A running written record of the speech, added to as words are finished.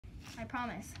I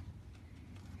promise.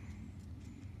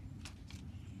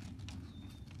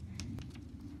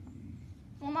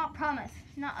 Well, not promise,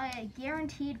 not a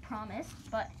guaranteed promise,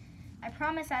 but I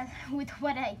promise as with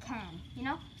what I can, you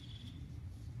know?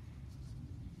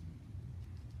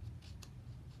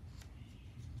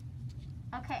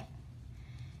 Okay,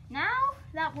 now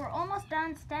that we're almost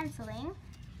done stenciling,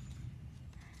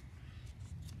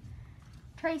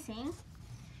 tracing,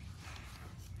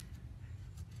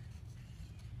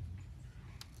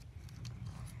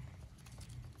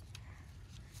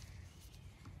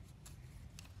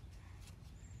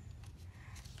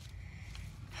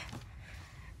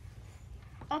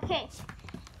 okay,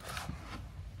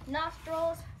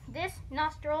 nostrils, this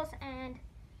nostrils, and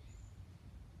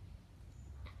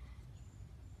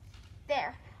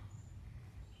there.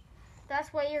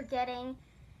 That's what you're getting,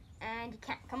 and you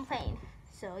can't complain.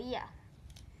 So yeah.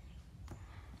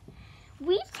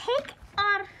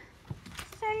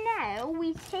 So now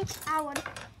we take our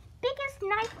biggest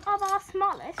knife of our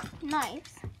smallest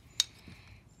knives.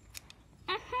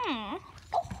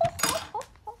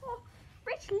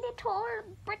 Rich little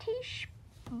British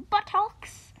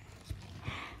buttocks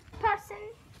person.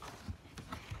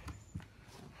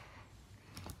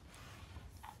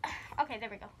 Okay, there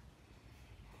we go.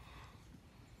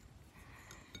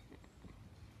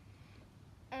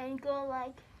 And go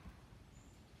like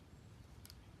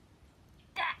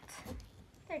that.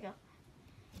 There you go.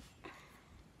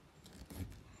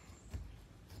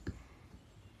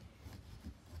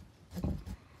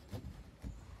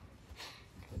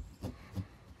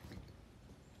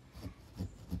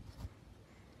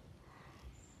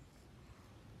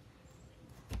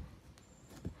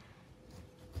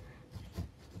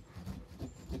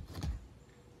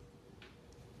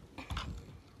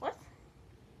 What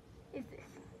is this?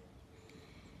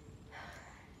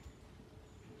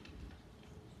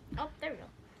 Oh, there we go.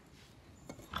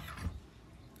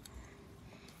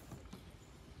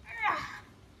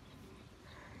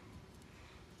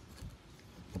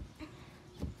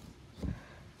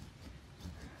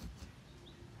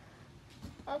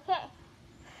 Okay.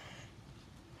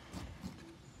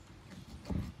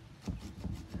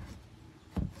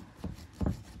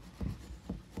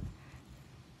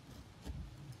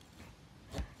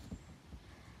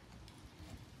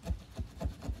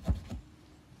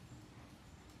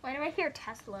 Why do I hear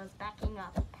Teslas backing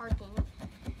up, parking?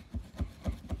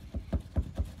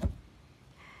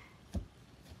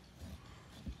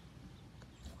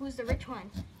 Who's the rich one?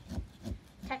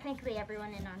 Technically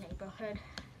everyone in our neighborhood.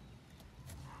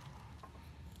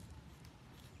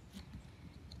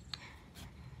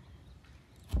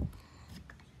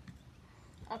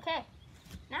 Okay,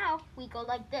 now we go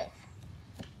like this.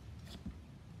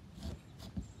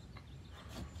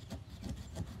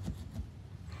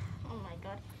 Oh my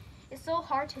god, it's so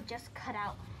hard to just cut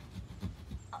out.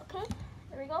 Okay,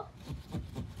 there we go.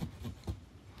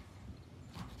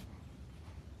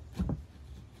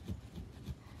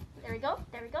 There we go,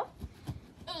 there we go.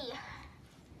 Hey.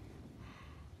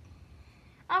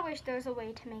 I wish there was a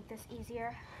way to make this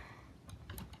easier.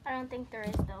 I don't think there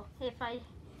is though.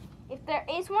 If there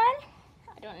is one,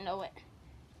 I don't know it.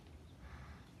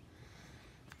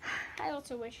 I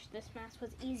also wish this mask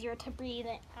was easier to breathe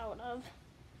it out of.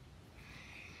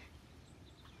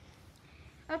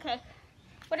 Okay,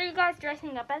 what are you guys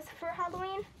dressing up as for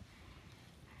Halloween?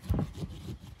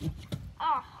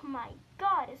 Oh my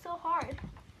god, it's so hard.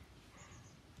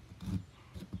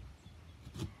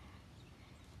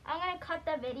 I'm gonna cut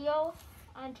the video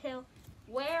until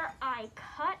where I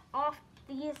cut off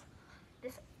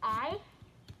this eye.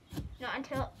 No,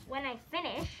 until when I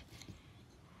finish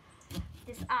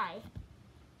this eye.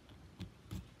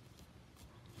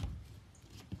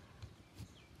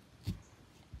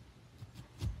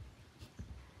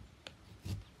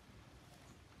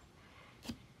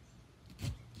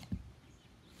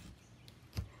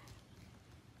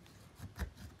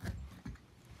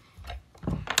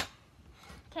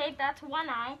 Okay, that's one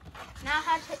eye. Now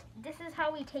this is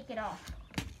how we take it off.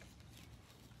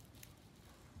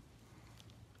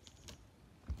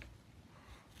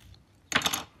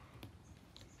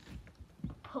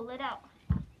 Pull it out.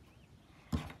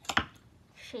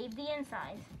 Shave the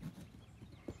inside.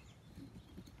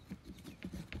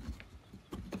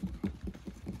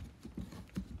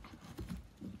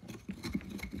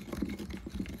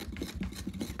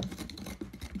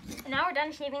 And now we're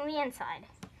done shaving the inside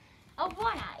of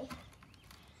one eye.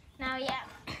 Now, yeah,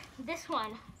 this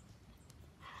one,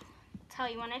 I'll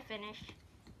tell you when I finish.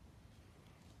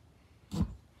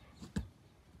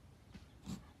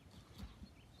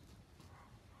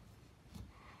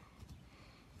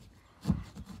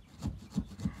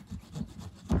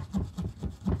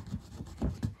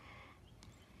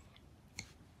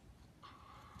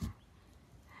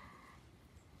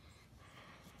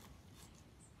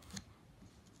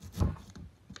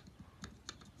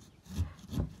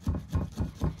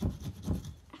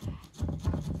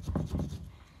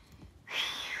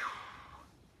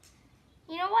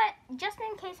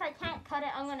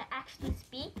 I'm gonna actually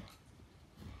speak.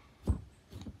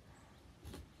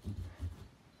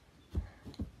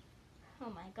 Oh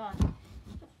my god.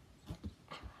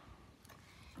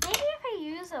 Maybe if I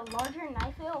use a larger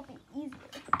knife, it'll be easier.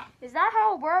 Is that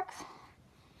how it works?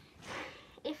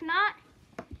 If not,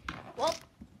 well,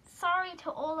 sorry to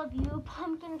all of you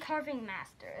pumpkin carving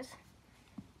masters.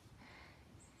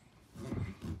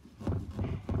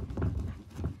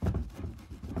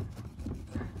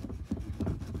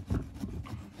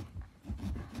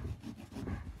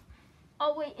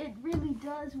 Oh wait, it really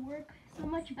does work so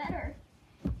much better.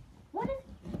 What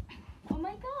is, oh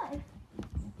my god.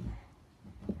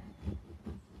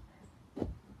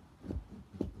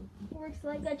 Works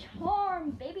like a charm,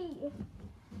 baby.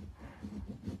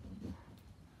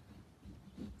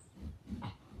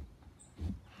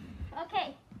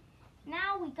 Okay,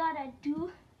 now we gotta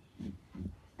do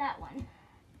that one.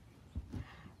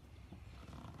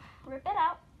 Rip it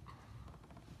out.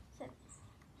 So,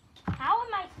 how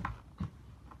am I?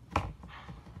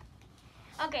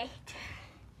 Okay,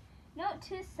 note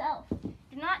to self,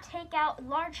 do not take out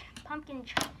large pumpkin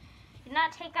chunks. Do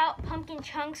not take out pumpkin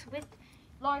chunks with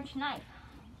large knife.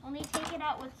 Only take it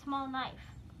out with small knife.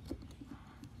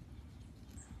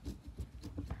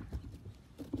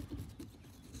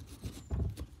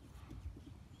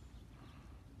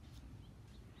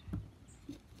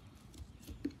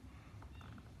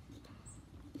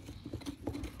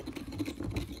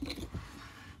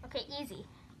 Okay, easy.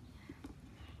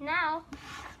 Now,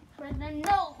 for the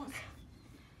nose.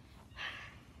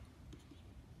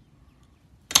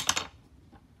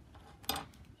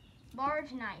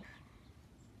 Large knife.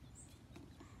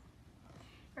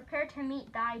 Prepare to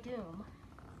meet thy doom.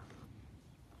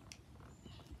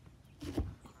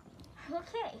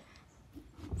 Okay.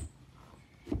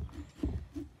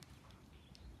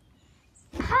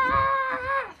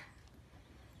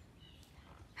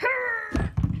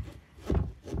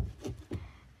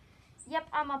 Yep,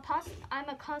 I'm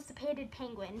a constipated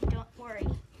penguin. Don't worry.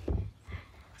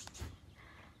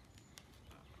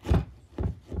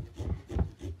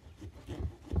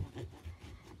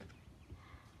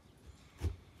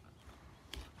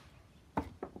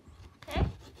 Okay.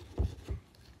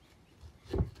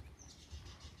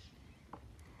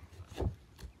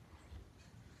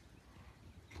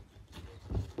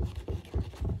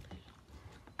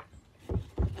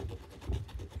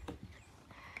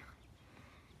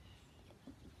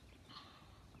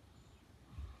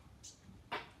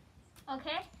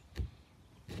 Okay.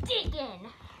 Dig in.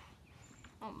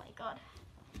 Oh my god.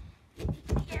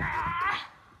 Yeah.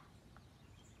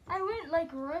 I went like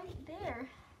right there.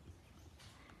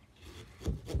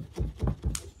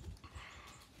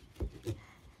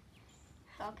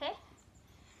 Okay.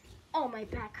 Oh, my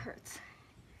back hurts.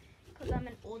 Because I'm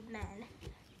an old man.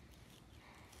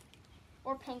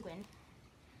 Or penguin.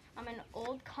 I'm an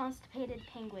old constipated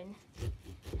penguin.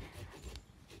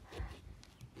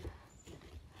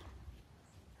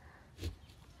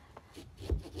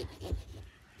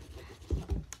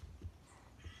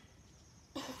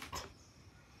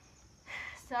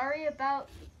 Sorry about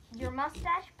your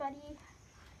mustache, buddy.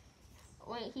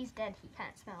 Wait, he's dead. He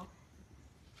can't smell.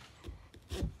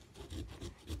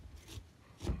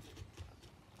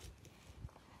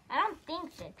 I don't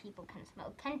think dead people can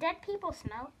smell. Can dead people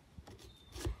smell?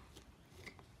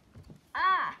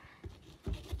 Ah!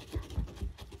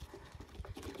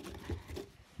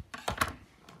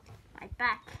 My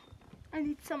back. I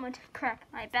need someone to crack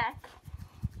my back.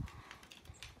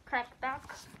 Crack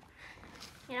back.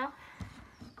 You know?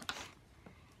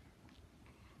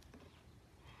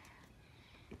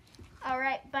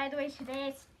 Alright, by the way, today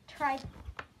I tried...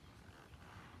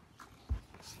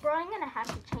 Bro, I'm gonna have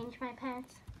to change my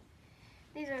pants.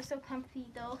 These are so comfy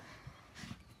though.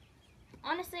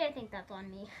 Honestly, I think that's on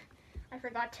me. I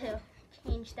forgot to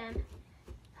change them.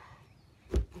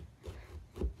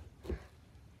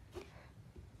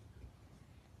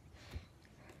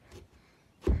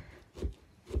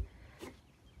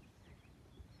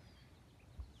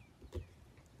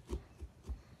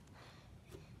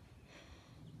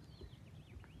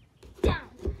 Down.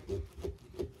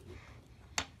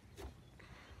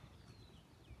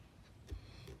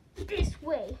 This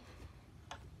way.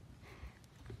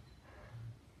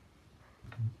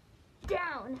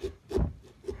 Down.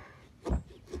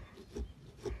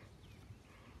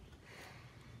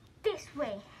 This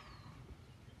way.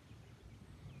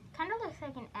 Kind of looks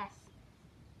like an S.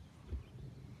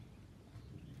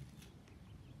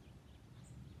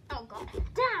 Oh god.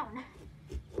 Down.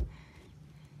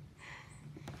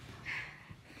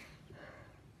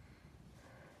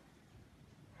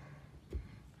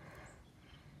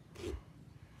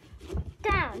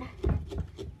 Down.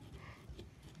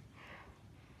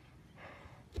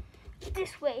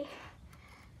 this way.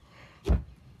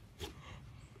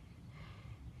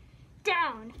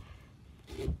 Down.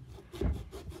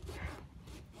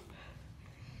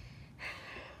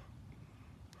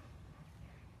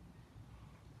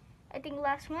 I think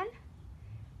last one.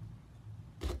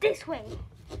 This way.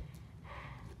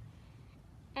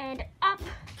 And up.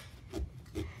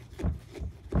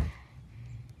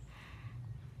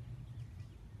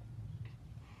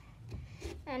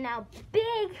 And now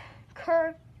big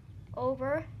curve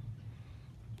over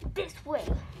this way.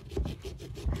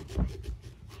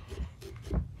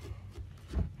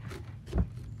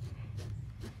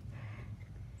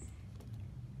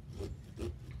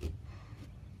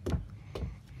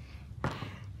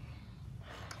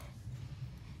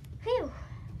 Phew.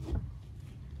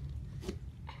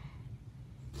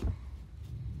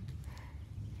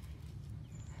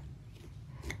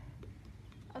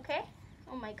 Okay.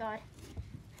 Oh my God.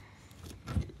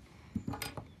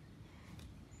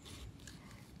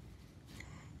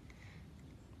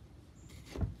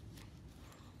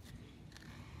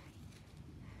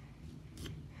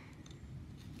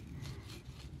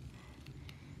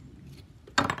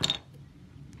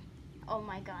 Oh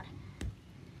my God.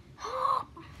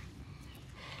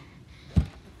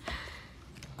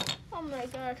 Oh my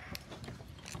God.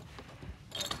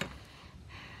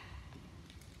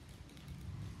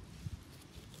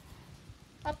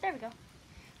 Oh, there we go.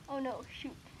 Oh no,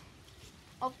 shoot.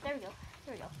 Oh, there we go.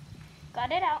 There we go.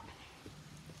 Got it out.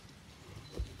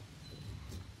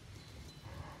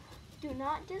 Do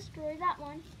not destroy that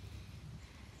one.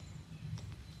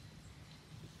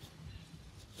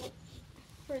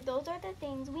 For those are the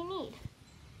things we need.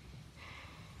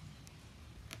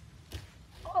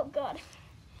 Oh God.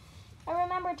 I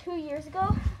remember 2 years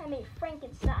ago, I made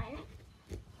Frankenstein.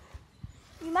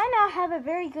 You might not have a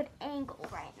very good angle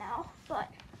right now, but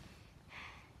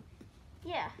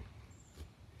yeah.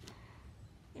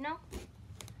 You know?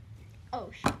 Oh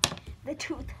shoot, the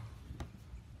tooth.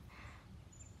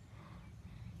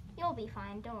 You'll be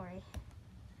fine, don't worry.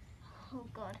 Oh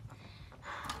God.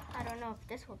 I don't know if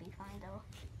this will be fine though.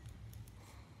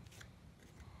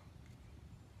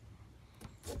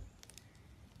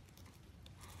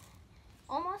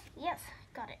 Almost, yes,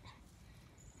 got it.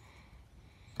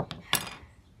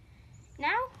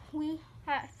 Now we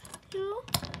have to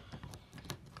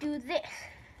do this.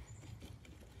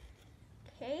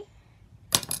 Okay.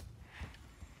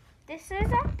 This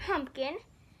is a pumpkin.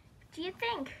 What do you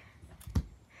think?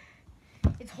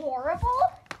 It's horrible?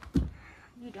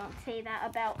 You don't say that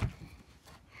about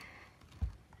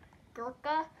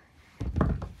Gurka.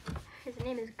 His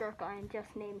name is Gurka, I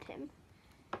just named him.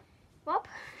 Well,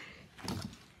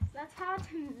 that's how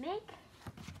to make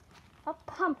a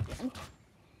pumpkin.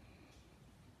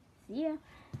 See ya.